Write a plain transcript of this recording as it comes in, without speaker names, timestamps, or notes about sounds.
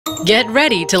Get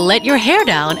ready to let your hair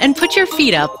down and put your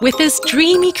feet up with this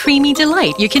dreamy, creamy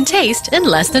delight you can taste in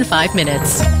less than 5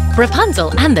 minutes.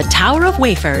 Rapunzel and the Tower of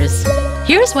Wafers.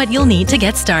 Here's what you'll need to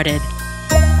get started.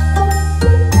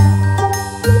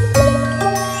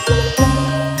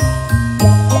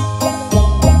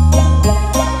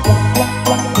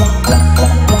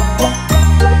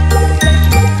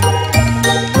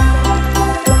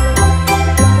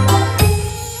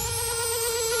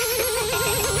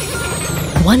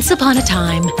 Once upon a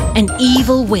time, an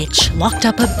evil witch locked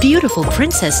up a beautiful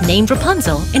princess named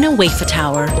Rapunzel in a wafer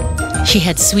tower. She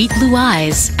had sweet blue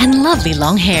eyes and lovely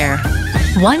long hair.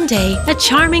 One day, a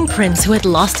charming prince who had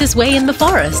lost his way in the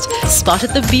forest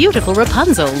spotted the beautiful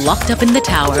Rapunzel locked up in the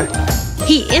tower.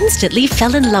 He instantly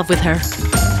fell in love with her.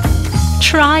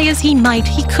 Try as he might,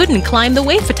 he couldn't climb the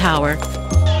wafer tower.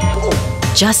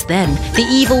 Just then, the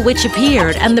evil witch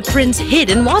appeared and the prince hid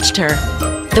and watched her.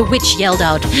 The witch yelled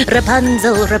out,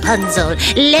 "Rapunzel, Rapunzel,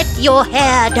 let your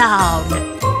hair down!"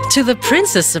 To the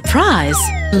prince's surprise,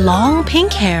 long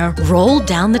pink hair rolled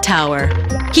down the tower.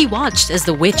 He watched as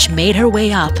the witch made her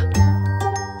way up.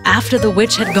 After the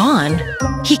witch had gone,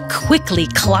 he quickly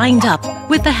climbed up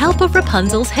with the help of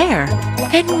Rapunzel's hair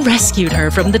and rescued her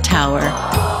from the tower.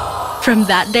 From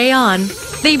that day on,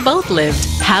 they both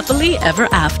lived happily ever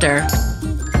after.